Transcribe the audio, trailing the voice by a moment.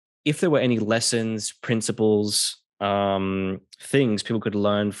if there were any lessons, principles, things people could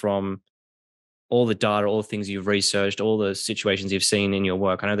learn from all the data, all the things you've researched, all the situations you've seen in your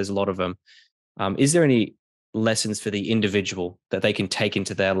work. I know there's a lot of them. Is there any lessons for the individual that they can take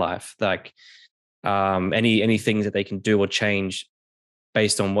into their life? Like any things that they can do or change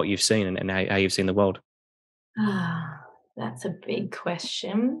based on what you've seen and how you've seen the world? Ah, that's a big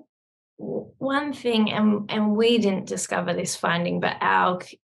question. One thing, and we didn't discover this finding, but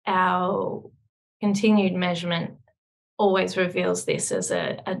our continued measurement always reveals this as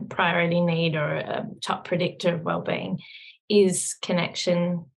a priority need or a top predictor of well-being, is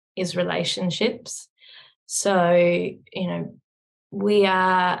connection, is relationships. So, we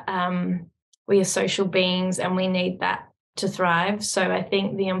are social beings and we need that to thrive. So I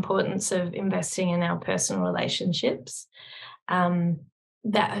think the importance of investing in our personal relationships,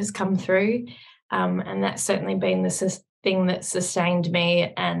 that has come through, and that's certainly been the thing that sustained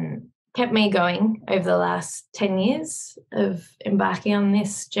me and kept me going over the last 10 years of embarking on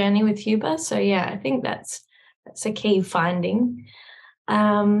this journey with Huber. So yeah, I think that's a key finding.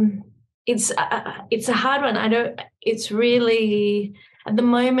 It's a hard one. It's really, at the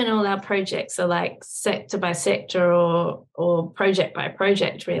moment, all our projects are like sector by sector or project by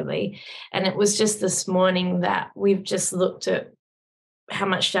project, really. And it was just this morning that we've just looked at how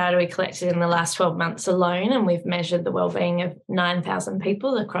much data we collected in the last 12 months alone, and we've measured the wellbeing of 9,000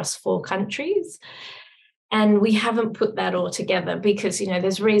 people across 4 countries. And we haven't put that all together because,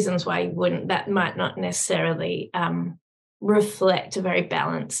 there's reasons why you wouldn't. That might not necessarily reflect a very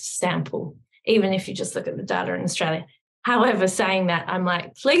balanced sample, even if you just look at the data in Australia. However, saying that, I'm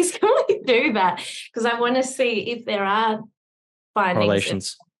like, please can we do that? Because I want to see if there are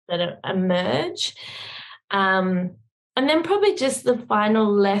findings that emerge. And then probably just the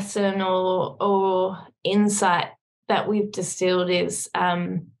final lesson or insight that we've distilled is,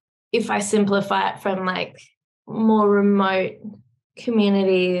 if I simplify it, from like more remote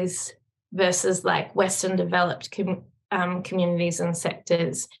communities versus like Western developed communities and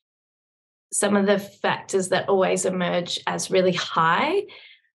sectors, some of the factors that always emerge as really high,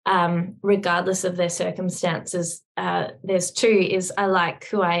 regardless of their circumstances, there's 2, is I like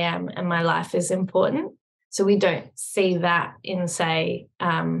who I am and my life is important. So we don't see that in, say,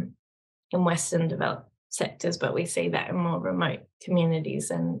 in Western developed sectors, but we see that in more remote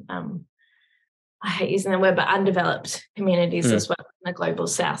communities and I hate using the word, but undeveloped communities as well in the global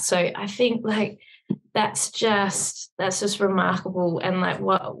south. So I think like that's just remarkable. And like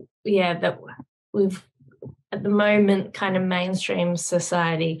that we've at the moment kind of mainstream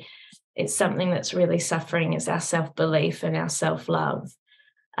society, it's something that's really suffering is our self-belief and our self-love.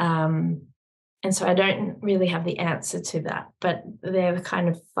 And so I don't really have the answer to that, but they're the kind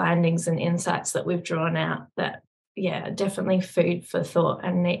of findings and insights that we've drawn out that, definitely food for thought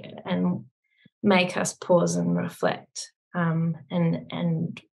and make us pause and reflect,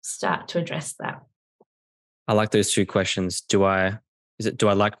 and start to address that. I like those 2 questions. Do I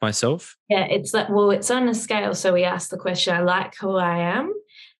like myself? Yeah, it's like, well, it's on a scale. So we ask the question, I like who I am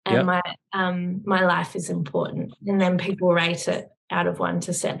and my life is important. And then people rate it out of 1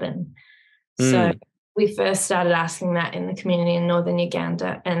 to 7. So we first started asking that in the community in northern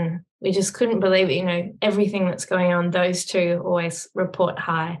Uganda, and we just couldn't believe it. Everything that's going on, those 2 always report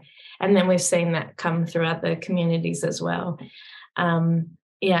high. And then we've seen that come through other communities as well.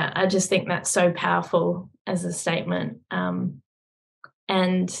 I just think that's so powerful as a statement. And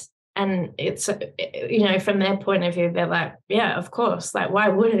it's, from their point of view, they're like, yeah, of course. Like, why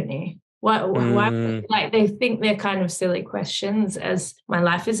wouldn't you? Why like they think they're kind of silly questions, as my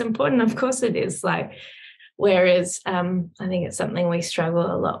life is important. Of course it is. Like, whereas I think it's something we struggle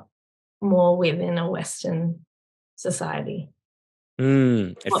a lot more with in a Western society.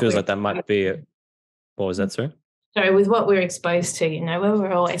 It feels like that might be it. What was that, sorry? So with what we're exposed to, where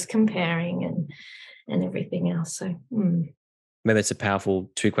we're always comparing and everything else. So maybe it's a powerful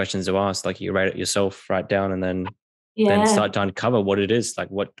 2 questions to ask. Like, you rate it yourself, write down, and then start to uncover what it is. Like,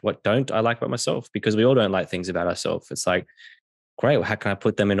 what don't I like about myself? Because we all don't like things about ourselves. It's like, great, well, how can I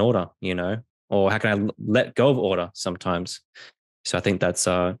put them in order, or how can I let go of order sometimes? So I think that's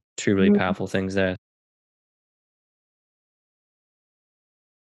 2 really powerful things there.